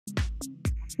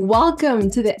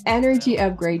Welcome to the Energy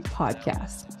Upgrade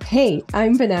podcast. Hey,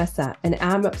 I'm Vanessa, and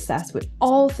I'm obsessed with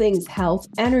all things health,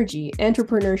 energy,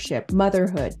 entrepreneurship,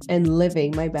 motherhood, and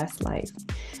living my best life.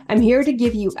 I'm here to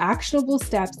give you actionable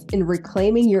steps in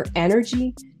reclaiming your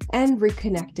energy and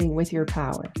reconnecting with your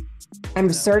power. I'm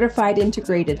a certified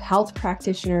integrated health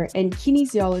practitioner and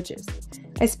kinesiologist.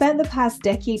 I spent the past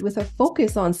decade with a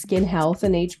focus on skin health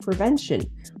and age prevention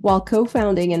while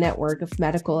co-founding a network of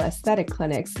medical aesthetic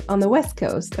clinics on the west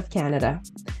coast of Canada.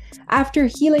 After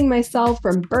healing myself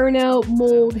from burnout,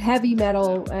 mold, heavy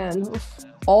metal, and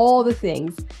all the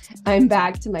things, I'm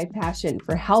back to my passion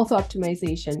for health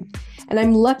optimization. And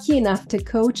I'm lucky enough to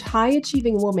coach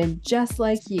high-achieving women just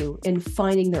like you in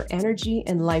finding their energy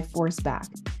and life force back,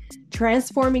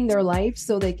 transforming their life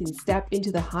so they can step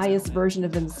into the highest version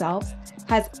of themselves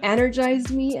has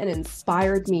energized me and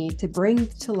inspired me to bring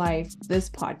to life this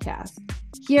podcast.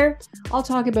 Here, I'll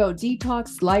talk about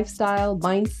detox, lifestyle,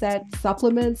 mindset,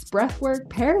 supplements, breathwork,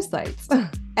 parasites,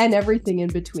 and everything in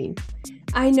between.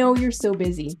 I know you're so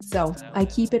busy, so I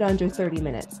keep it under 30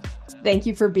 minutes. Thank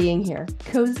you for being here.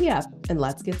 Cozy up and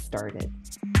let's get started.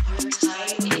 Your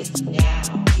time is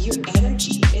now. Your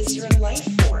energy is your life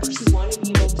force. You want to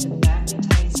be able to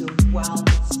magnetize your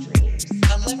wildest dreams.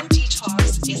 A liver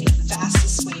detox is the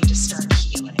fastest way to start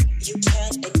healing. You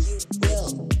can and you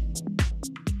will.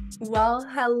 Well,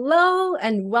 hello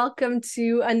and welcome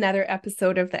to another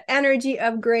episode of the Energy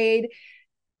Upgrade.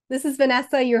 This is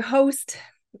Vanessa, your host,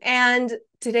 and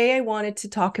today I wanted to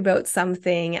talk about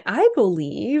something I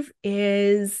believe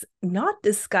is not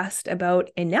discussed about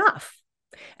enough,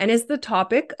 and is the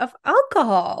topic of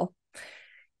alcohol.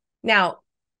 Now,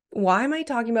 why am I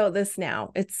talking about this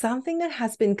now? It's something that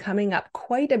has been coming up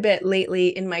quite a bit lately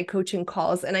in my coaching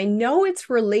calls, and I know it's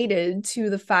related to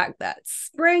the fact that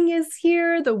spring is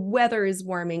here, the weather is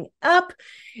warming up,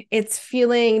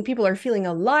 people are feeling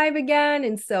alive again,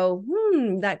 and so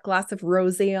that glass of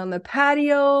rosé on the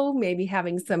patio, maybe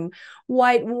having some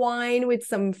white wine with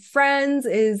some friends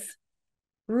is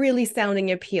really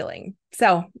sounding appealing.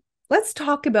 So let's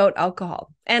talk about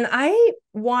alcohol. And I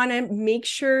want to make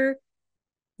sure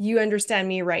you understand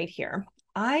me right here.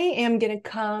 I am going to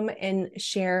come and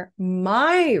share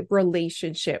my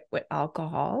relationship with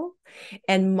alcohol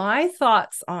and my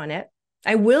thoughts on it.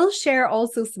 I will share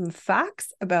also some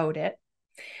facts about it.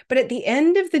 But at the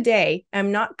end of the day,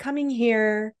 I'm not coming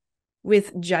here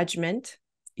with judgment.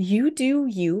 You do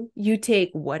you. You take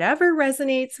whatever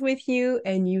resonates with you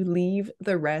and you leave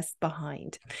the rest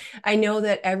behind. I know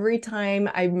that every time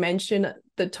I mention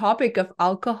the topic of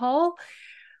alcohol,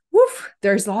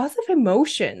 there's lots of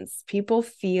emotions. People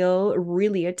feel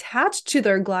really attached to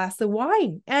their glass of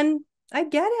wine. And I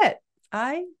get it.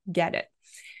 I get it.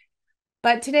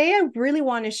 But today I really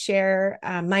want to share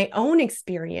my own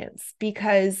experience,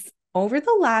 because over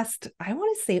the last, I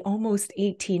want to say almost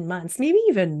 18 months, maybe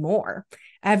even more,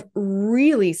 I've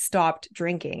really stopped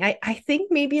drinking. I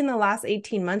think maybe in the last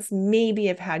 18 months, maybe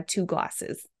I've had 2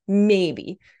 glasses,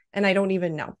 maybe, and I don't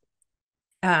even know.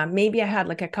 Maybe I had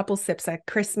like a couple sips at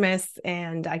Christmas,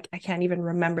 and I can't even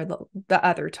remember the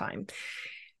other time.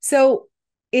 So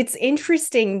it's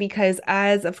interesting because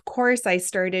of course, I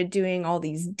started doing all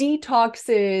these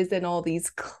detoxes and all these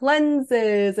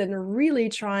cleanses and really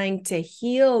trying to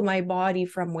heal my body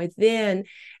from within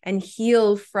and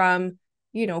heal from,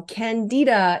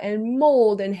 candida and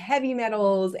mold and heavy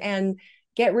metals and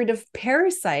get rid of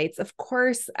parasites. Of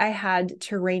course, I had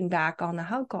to rein back on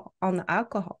the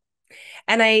alcohol.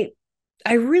 And I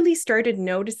really started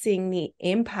noticing the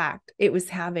impact it was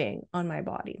having on my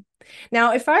body.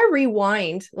 Now, if I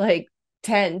rewind like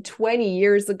 10, 20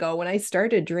 years ago when I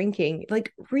started drinking,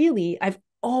 really, I've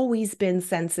always been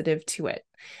sensitive to it.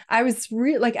 I was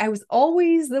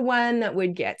always the one that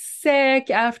would get sick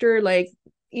after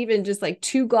even just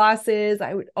 2 glasses.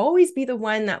 I would always be the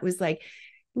one that was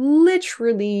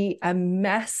literally a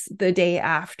mess the day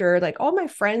after. All my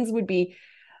friends would be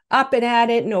up and at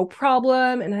it, no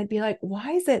problem. And I'd be like,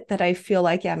 why is it that I feel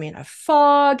like I'm in a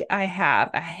fog? I have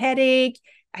a headache.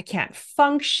 I can't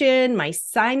function. My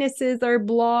sinuses are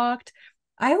blocked.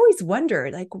 I always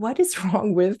wondered, what is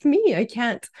wrong with me? I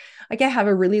have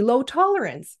a really low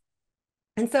tolerance.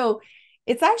 And so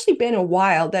it's actually been a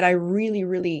while that I really,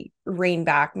 really reined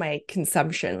back my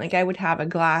consumption. I would have a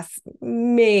glass,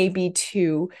 maybe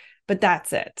 2, but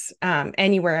that's it.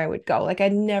 Anywhere I would go, I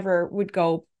never would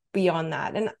go beyond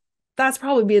that. And that's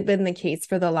probably been the case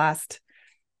for the last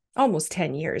almost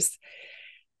 10 years.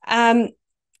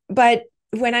 But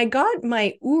when I got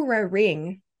my Oura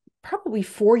ring, probably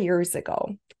 4 years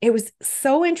ago, it was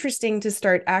so interesting to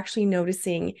start actually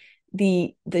noticing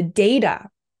the data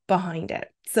behind it.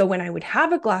 So when I would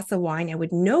have a glass of wine, I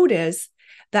would notice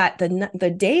that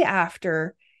the day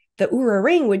after, the Oura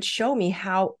ring would show me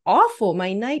how awful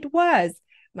my night was.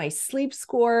 My sleep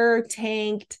score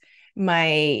tanked,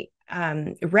 my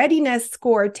readiness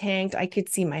score tanked. I could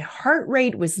see my heart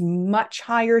rate was much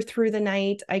higher through the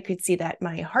night. I could see that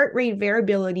my heart rate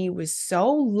variability was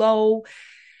so low.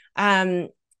 And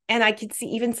I could see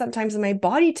even sometimes my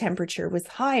body temperature was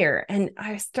higher. And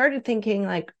I started thinking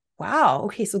like, wow,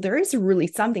 okay, so there is really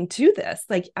something to this.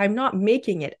 Like, I'm not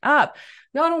making it up.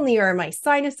 Not only are my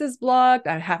sinuses blocked,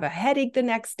 I have a headache the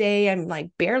next day, I'm like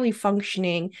barely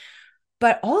functioning,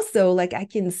 but also like I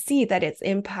can see that it's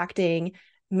impacting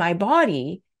my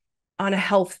body on a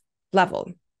health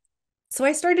level. So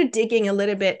I started digging a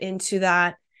little bit into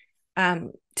that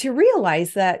to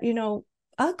realize that,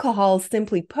 alcohol,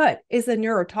 simply put, is a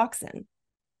neurotoxin.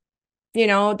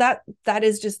 That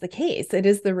is just the case. It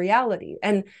is the reality.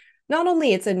 And not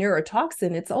only it's a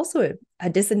neurotoxin, it's also a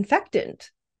disinfectant,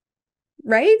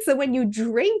 right? So when you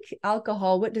drink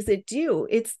alcohol, what does it do?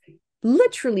 It's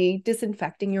literally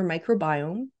disinfecting your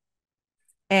microbiome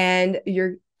and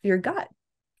your gut.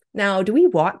 Now, do we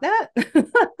want that?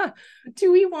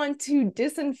 Do we want to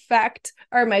disinfect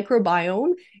our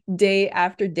microbiome day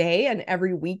after day and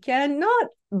every weekend? Not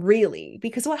really,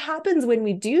 because what happens when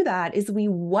we do that is we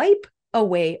wipe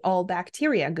away all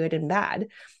bacteria, good and bad,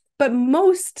 but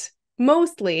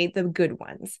mostly the good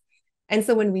ones. And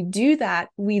so when we do that,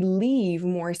 we leave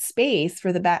more space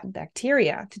for the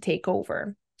bacteria to take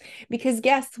over. Because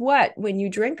guess what? When you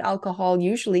drink alcohol,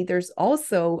 usually there's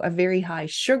also a very high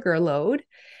sugar load.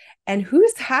 And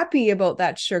who's happy about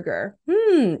that sugar?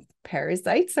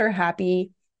 Parasites are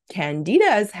happy.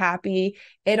 Candida is happy.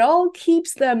 It all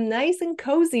keeps them nice and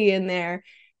cozy in there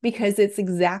because it's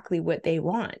exactly what they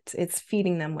want. It's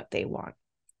feeding them what they want.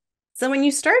 So when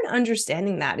you start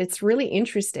understanding that, it's really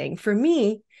interesting. For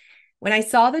me, when I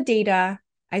saw the data,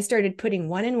 I started putting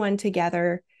one and one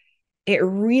together. It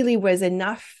really was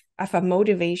enough of a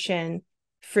motivation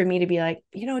for me to be like,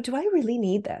 do I really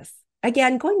need this?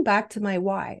 Again, going back to my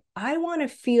why, I want to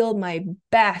feel my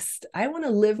best. I want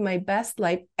to live my best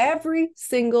life every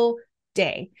single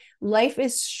day. Life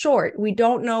is short. We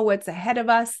don't know what's ahead of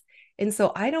us. And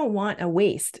so I don't want to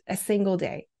waste a single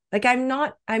day. Like I'm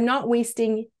not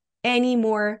wasting any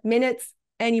more minutes,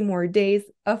 any more days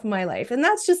of my life. And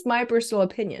that's just my personal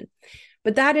opinion.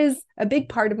 But that is a big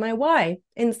part of my why.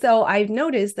 And so I've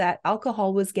noticed that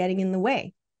alcohol was getting in the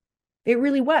way. It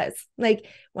really was. Like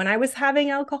when I was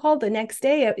having alcohol the next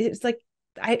day, it was like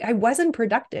I wasn't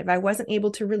productive. I wasn't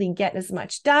able to really get as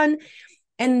much done.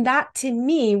 And that to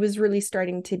me was really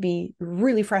starting to be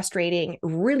really frustrating,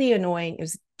 really annoying. It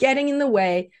was getting in the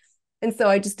way. And so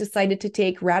I just decided to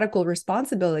take radical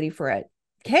responsibility for it.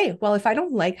 Okay, well, if I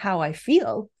don't like how I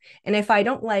feel, and if I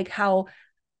don't like how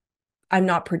I'm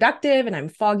not productive and I'm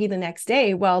foggy the next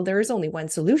day, well, there is only one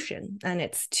solution, and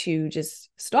it's to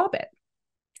just stop it.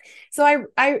 So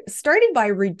I started by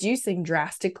reducing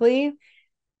drastically.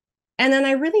 And then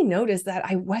I really noticed that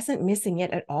I wasn't missing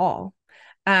it at all.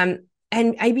 And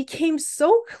I became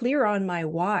so clear on my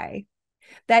why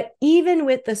that even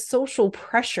with the social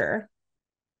pressure,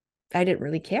 I didn't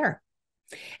really care.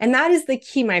 And that is the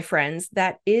key, my friends.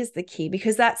 That is the key,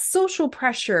 because that social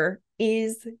pressure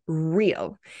is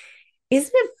real.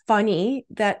 Isn't it funny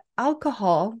that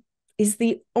alcohol is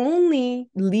the only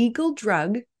legal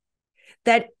drug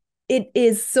that it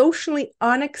is socially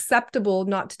unacceptable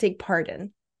not to take part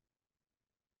in?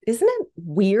 Isn't it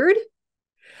weird?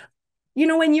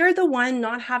 When you're the one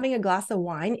not having a glass of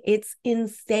wine, it's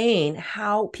insane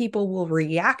how people will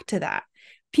react to that.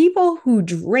 People who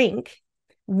drink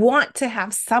want to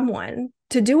have someone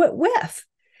to do it with.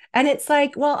 And it's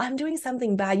like, well, I'm doing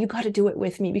something bad. You got to do it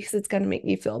with me because it's going to make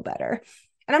me feel better.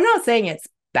 And I'm not saying it's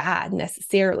bad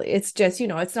necessarily. It's just,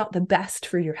 it's not the best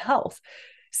for your health.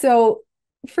 So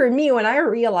for me, when I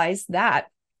realized that,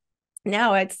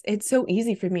 now it's so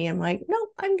easy for me. I'm like, no,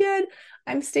 I'm good.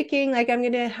 I'm sticking, like I'm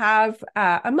going to have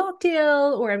a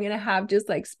mocktail, or I'm going to have just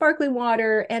like sparkling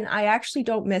water, and I actually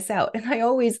don't miss out. And I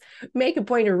always make a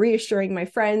point of reassuring my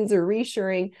friends or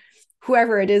reassuring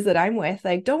whoever it is that I'm with,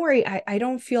 like, don't worry, I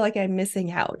don't feel like I'm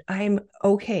missing out. I'm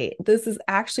okay. This is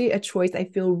actually a choice I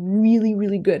feel really,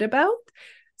 really good about.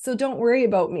 So don't worry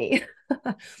about me.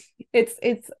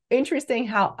 It's interesting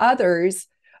how others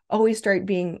always start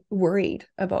being worried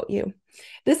about you.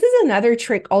 This is another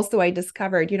trick also I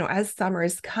discovered, as summer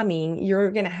is coming, you're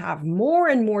going to have more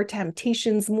and more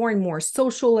temptations, more and more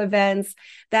social events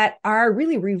that are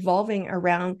really revolving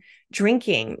around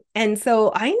drinking. And so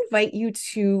I invite you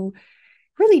to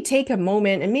really take a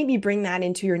moment and maybe bring that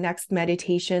into your next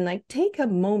meditation. Like, take a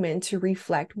moment to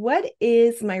reflect, what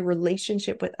is my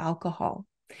relationship with alcohol?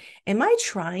 Am I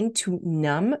trying to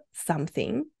numb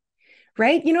something?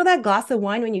 Right? You know, that glass of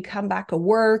wine when you come back at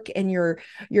work and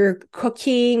you're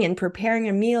cooking and preparing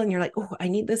a meal and you're like, oh, I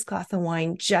need this glass of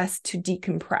wine just to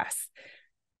decompress.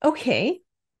 Okay.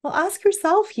 Well, ask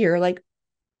yourself here, like,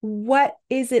 what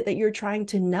is it that you're trying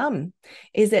to numb?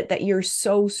 Is it that you're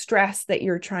so stressed that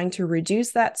you're trying to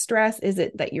reduce that stress? Is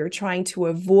it that you're trying to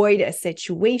avoid a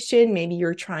situation? Maybe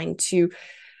you're trying to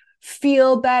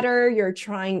feel better. You're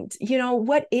trying to,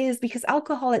 what is, because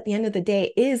alcohol at the end of the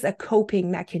day is a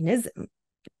coping mechanism.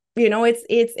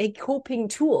 It's a coping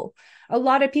tool. A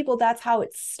lot of people, that's how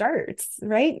it starts,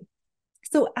 right?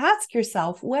 So ask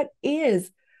yourself, what is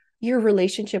your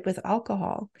relationship with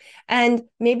alcohol? And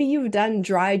maybe you've done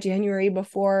dry January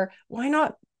before. Why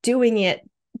not doing it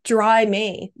dry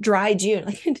May, dry June?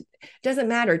 Like, it doesn't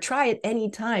matter. Try it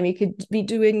anytime. You could be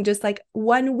doing just like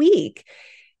 1 week.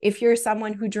 If you're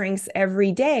someone who drinks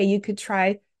every day, you could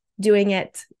try doing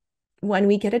it 1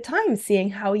 week at a time, seeing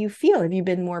how you feel. Have you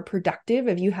been more productive?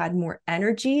 Have you had more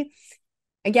energy?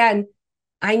 Again,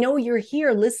 I know you're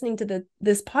here listening to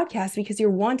this podcast because you're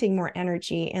wanting more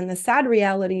energy. And the sad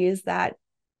reality is that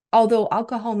although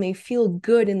alcohol may feel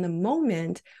good in the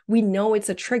moment, we know it's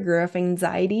a trigger of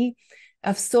anxiety,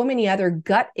 of so many other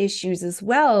gut issues as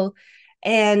well.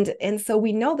 And so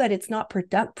we know that it's not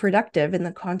productive in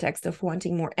the context of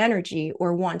wanting more energy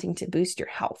or wanting to boost your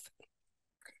health.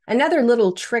 Another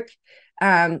little trick,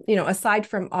 aside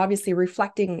from obviously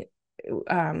reflecting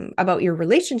about your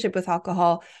relationship with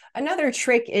alcohol, another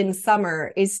trick in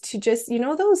summer is to just,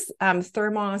 those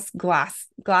thermos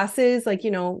glasses, like,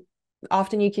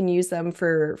 often you can use them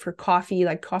for coffee,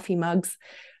 like coffee mugs.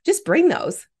 Just bring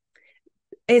those.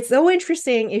 It's so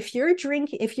interesting if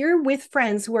you're with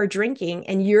friends who are drinking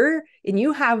and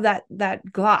you have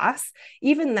that glass,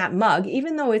 even that mug,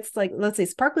 even though it's like, let's say,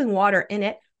 sparkling water in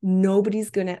it, nobody's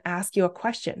going to ask you a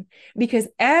question because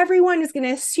everyone is going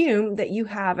to assume that you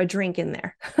have a drink in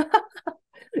there.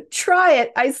 Try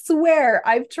it. I swear,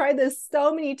 I've tried this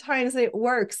so many times. It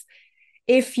works.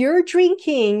 If you're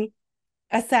drinking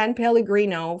a San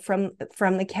Pellegrino from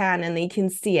the can and they can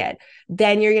see it,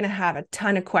 then you're going to have a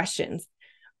ton of questions.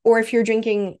 Or if you're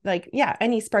drinking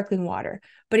any sparkling water.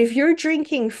 But if you're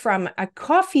drinking from a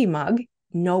coffee mug,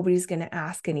 nobody's going to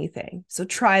ask anything. So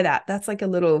try that. That's like a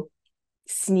little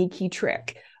sneaky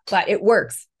trick, but it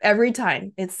works every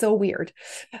time. It's so weird.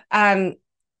 I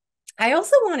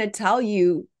also want to tell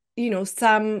you,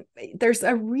 there's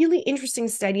a really interesting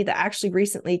study that actually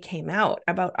recently came out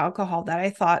about alcohol that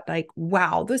I thought, like,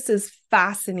 wow, this is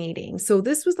fascinating. So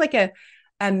this was like a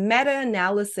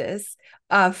meta-analysis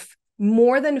of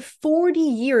more than 40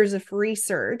 years of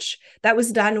research that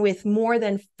was done with more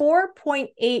than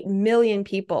 4.8 million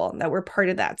people that were part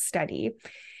of that study.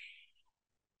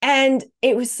 And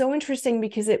it was so interesting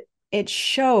because it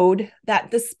showed that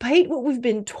despite what we've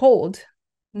been told,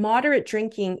 moderate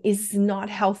drinking is not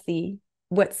healthy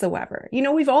whatsoever.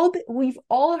 We've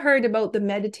all heard about the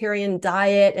Mediterranean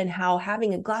diet and how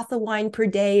having a glass of wine per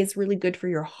day is really good for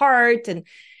your heart and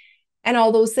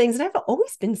all those things. And I've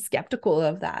always been skeptical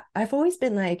of that. I've always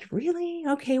been like, really?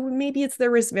 Okay, well, maybe it's the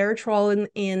resveratrol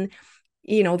in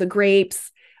the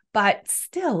grapes, but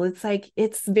still, it's like,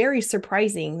 it's very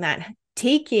surprising that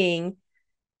taking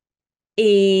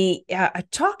a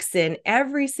toxin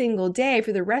every single day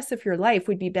for the rest of your life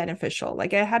would be beneficial.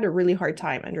 Like, I had a really hard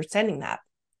time understanding that.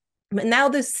 But now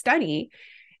this study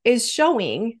is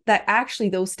showing that actually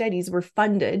those studies were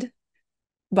funded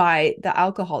by the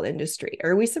alcohol industry.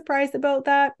 Are we surprised about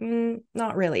that?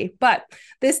 Not really. But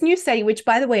this new study, which,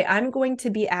 by the way, I'm going to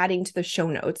be adding to the show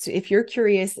notes. If you're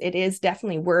curious, it is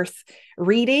definitely worth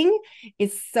reading.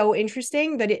 It's so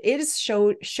interesting that it is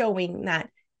showing that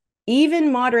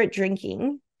even moderate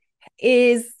drinking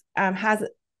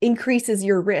increases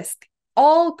your risk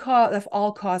of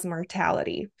all cause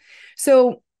mortality.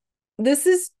 So this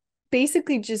is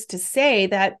basically just to say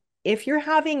that if you're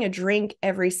having a drink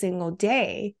every single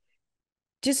day,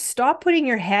 just stop putting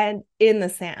your head in the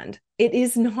sand. It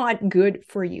is not good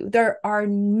for you. There are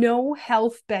no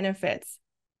health benefits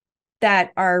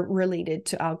that are related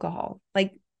to alcohol,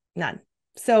 like none.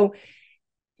 So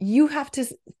you have to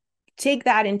take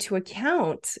that into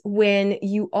account when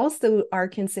you also are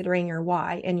considering your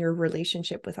why and your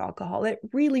relationship with alcohol. It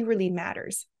really, really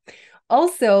matters.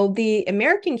 Also, the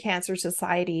American Cancer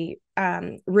Society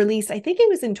released, I think it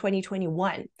was in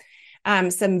 2021,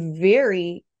 some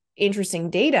very interesting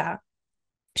data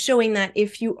showing that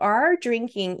if you are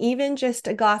drinking even just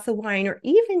a glass of wine or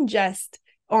even just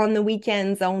on the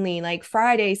weekends only, like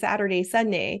Friday, Saturday,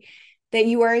 Sunday, that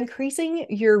you are increasing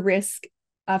your risk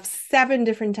of 7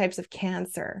 different types of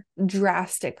cancer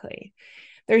drastically.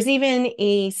 There's even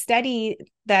a study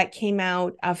that came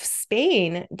out of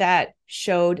Spain that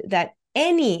showed that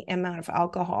any amount of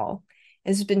alcohol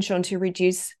has been shown to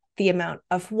reduce the amount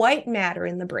of white matter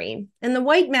in the brain. And the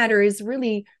white matter is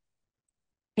really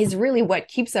what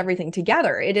keeps everything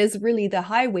together. It is really the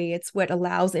highway. It's what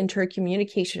allows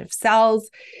intercommunication of cells.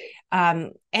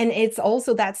 And it's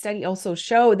also, that study also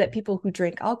showed that people who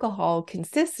drink alcohol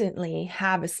consistently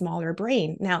have a smaller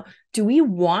brain. Now, do we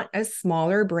want a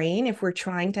smaller brain if we're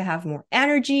trying to have more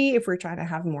energy, if we're trying to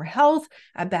have more health,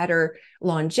 a better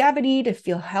longevity, to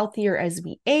feel healthier as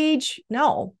we age?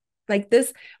 No.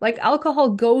 Like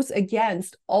alcohol goes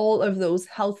against all of those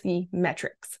healthy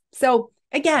metrics. So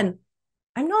again,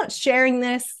 I'm not sharing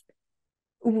this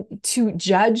to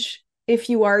judge if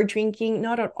you are drinking,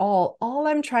 not at all. All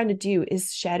I'm trying to do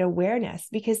is shed awareness,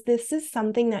 because this is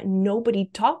something that nobody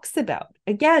talks about.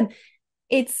 Again,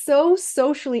 it's so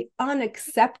socially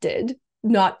unaccepted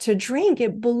not to drink.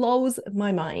 It blows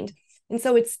my mind. And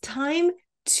so it's time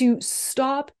to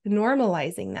stop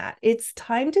normalizing that. It's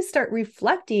time to start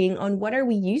reflecting on, what are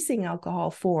we using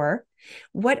alcohol for?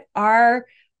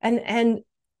 And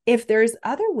if there's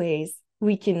other ways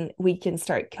we can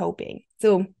start coping.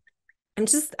 So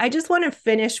I just want to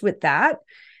finish with that,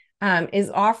 is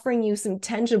offering you some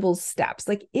tangible steps.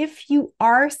 Like, if you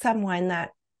are someone that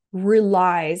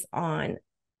relies on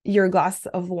your glass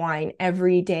of wine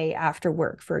every day after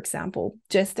work, for example,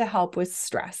 just to help with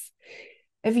stress,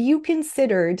 if you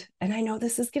considered, and I know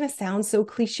this is going to sound so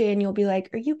cliche and you'll be like,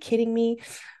 are you kidding me?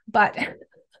 But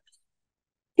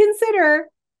consider,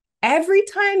 every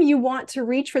time you want to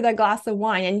reach for that glass of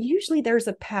wine, and usually there's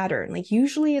a pattern, like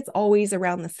usually it's always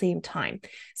around the same time.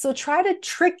 So try to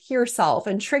trick yourself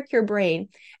and trick your brain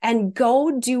and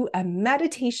go do a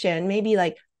meditation, maybe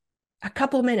like a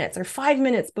couple minutes or 5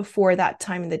 minutes before that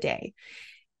time of the day.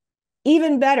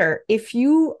 Even better, if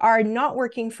you are not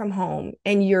working from home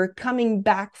and you're coming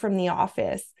back from the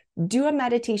office, do a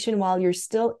meditation while you're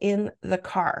still in the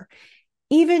car.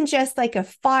 Even just like a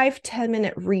 5-10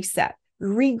 minute reset,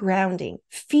 regrounding,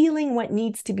 feeling what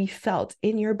needs to be felt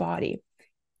in your body.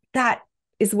 That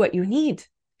is what you need.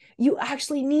 You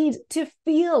actually need to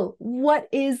feel what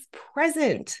is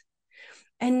present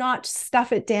and not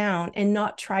stuff it down and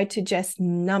not try to just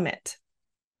numb it.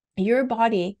 Your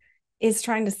body is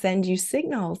trying to send you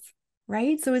signals,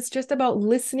 right? So it's just about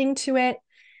listening to it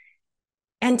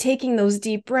and taking those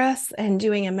deep breaths and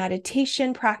doing a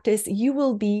meditation practice. You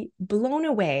will be blown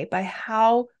away by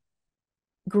how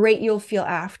great you'll feel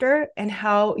after, and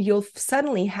how you'll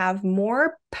suddenly have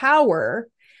more power,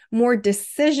 more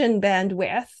decision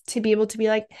bandwidth to be able to be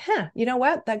like, you know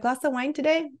what? That glass of wine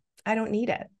today, I don't need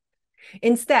it.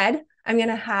 Instead, I'm going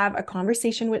to have a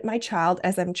conversation with my child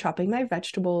as I'm chopping my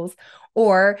vegetables,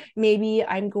 or maybe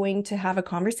I'm going to have a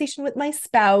conversation with my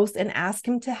spouse and ask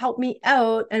him to help me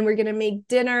out, and we're going to make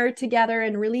dinner together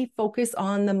and really focus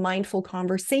on the mindful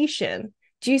conversation.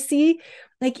 Do you see?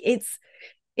 Like, it's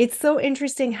so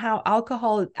interesting how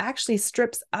alcohol actually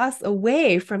strips us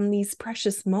away from these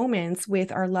precious moments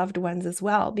with our loved ones as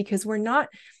well, because we're not,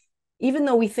 even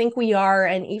though we think we are,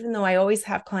 and even though I always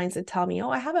have clients that tell me, oh,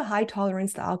 I have a high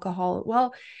tolerance to alcohol.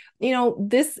 Well,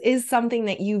 this is something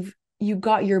that you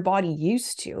got your body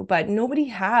used to, but nobody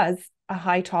has a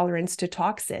high tolerance to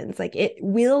toxins. Like, it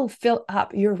will fill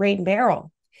up your rain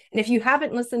barrel. And if you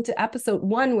haven't listened to episode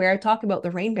 1 where I talk about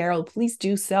the rain barrel, please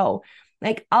do so.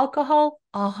 Like, alcohol,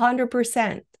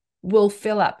 100% will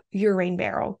fill up your rain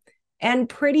barrel, and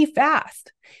pretty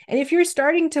fast. And if you're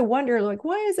starting to wonder, like,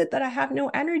 why is it that I have no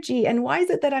energy? And why is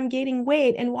it that I'm gaining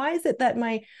weight? And why is it that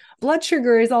my blood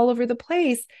sugar is all over the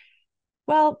place?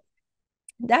 Well,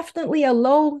 definitely a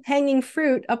low hanging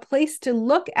fruit, a place to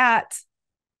look at,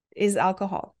 is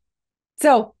alcohol.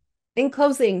 So in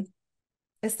closing,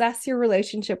 assess your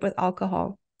relationship with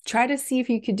alcohol. Try to see if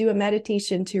you could do a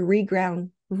meditation to reground,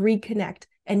 reconnect,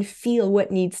 and feel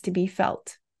what needs to be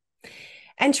felt.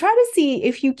 And try to see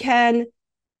if you can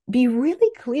be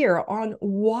really clear on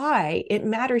why it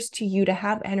matters to you to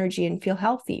have energy and feel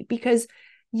healthy, because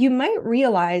you might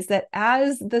realize that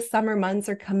as the summer months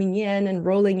are coming in and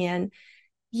rolling in,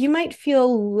 you might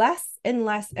feel less and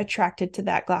less attracted to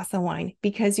that glass of wine,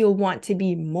 because you'll want to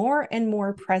be more and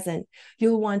more present.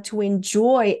 You'll want to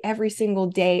enjoy every single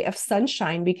day of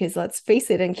sunshine, because let's face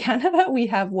it, in Canada, we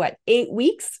have 8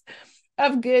 weeks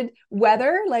of good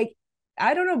weather. Like,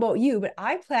 I don't know about you, but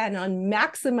I plan on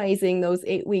maximizing those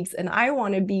 8 weeks, and I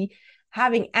want to be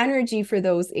having energy for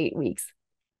those 8 weeks.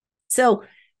 So,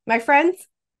 my friends,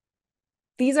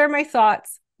 these are my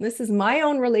thoughts. This is my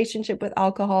own relationship with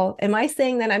alcohol. Am I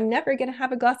saying that I'm never going to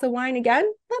have a glass of wine again?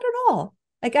 Not at all.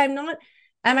 Like I'm not,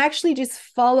 I'm actually just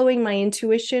following my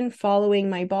intuition, following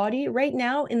my body. Right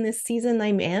now in this season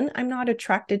I'm in, I'm not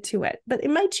attracted to it, but it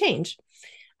might change.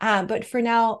 But for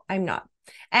now, I'm not.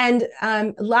 And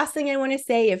last thing I want to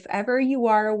say, if ever you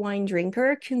are a wine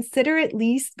drinker, consider at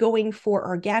least going for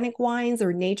organic wines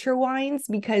or nature wines,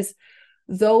 because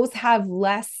those have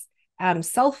less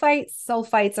sulfites.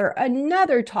 Sulfites are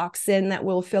another toxin that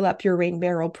will fill up your rain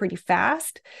barrel pretty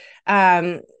fast.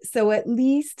 So at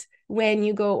least when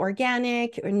you go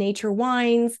organic or nature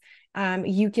wines,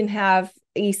 you can have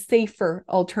a safer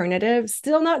alternative.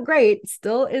 Still not great,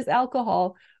 still is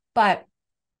alcohol, but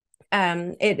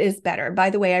it is better. By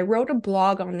the way, I wrote a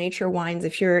blog on nature wines.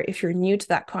 If you're new to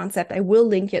that concept, I will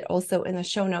link it also in the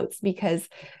show notes, because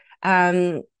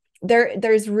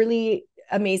there's really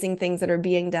amazing things that are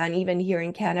being done even here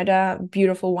in Canada,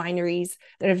 beautiful wineries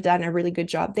that have done a really good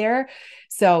job there.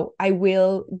 So I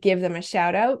will give them a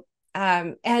shout out.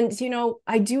 And,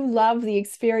 I do love the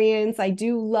experience. I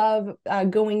do love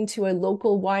going to a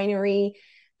local winery.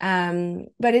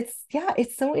 But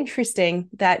it's so interesting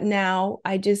that now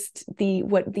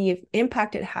what the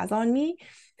impact it has on me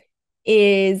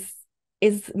is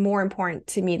more important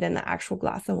to me than the actual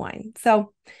glass of wine.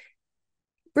 So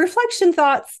reflection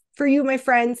thoughts for you, my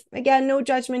friends. Again, no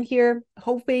judgment here.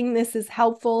 Hoping this is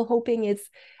helpful, hoping it's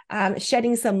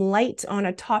shedding some light on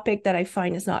a topic that I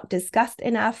find is not discussed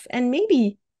enough. And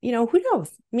maybe, who knows,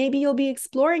 maybe you'll be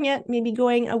exploring it, maybe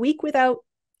going a week without,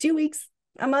 2 weeks,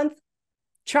 a month.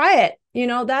 Try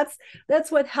it.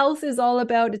 That's what health is all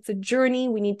about. It's a journey.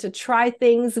 We need to try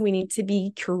things. We need to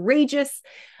be courageous.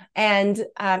 And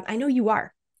I know you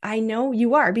are. I know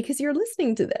you are, because you're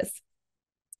listening to this,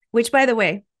 which, by the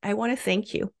way, I want to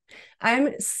thank you.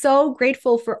 I'm so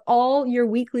grateful for all your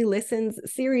weekly listens.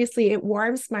 Seriously, it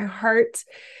warms my heart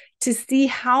to see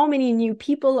how many new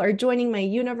people are joining my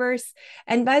universe.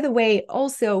 And by the way,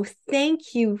 also,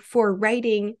 thank you for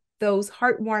writing those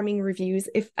heartwarming reviews.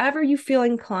 If ever you feel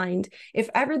inclined, if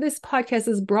ever this podcast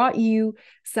has brought you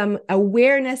some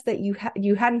awareness that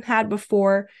you hadn't had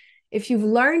before, if you've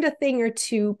learned a thing or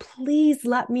two, please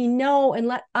let me know and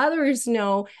let others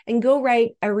know, and go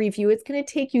write a review. It's going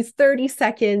to take you 30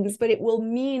 seconds, but it will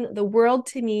mean the world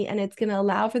to me. And it's going to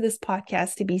allow for this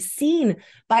podcast to be seen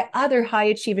by other high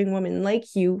achieving women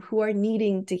like you who are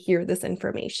needing to hear this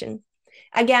information.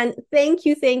 Again, thank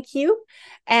you.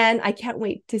 And I can't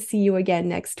wait to see you again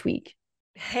next week.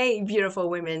 Hey, beautiful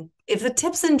women. If the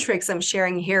tips and tricks I'm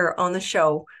sharing here on the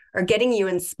show are getting you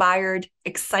inspired,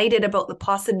 excited about the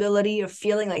possibility of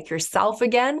feeling like yourself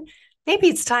again, maybe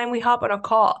it's time we hop on a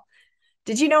call.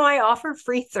 Did you know I offer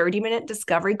free 30-minute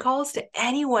discovery calls to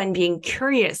anyone being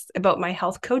curious about my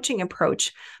health coaching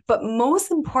approach, but most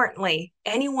importantly,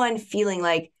 anyone feeling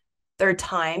like their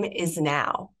time is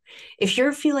now? If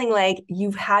you're feeling like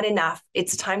you've had enough,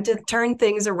 it's time to turn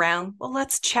things around, well,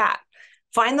 let's chat.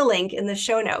 Find the link in the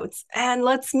show notes and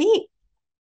let's meet.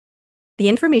 The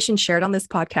information shared on this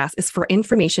podcast is for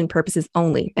information purposes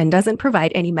only and doesn't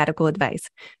provide any medical advice.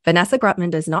 Vanessa Grutman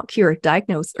does not cure,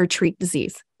 diagnose, or treat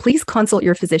disease. Please consult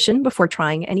your physician before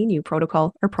trying any new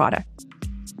protocol or product.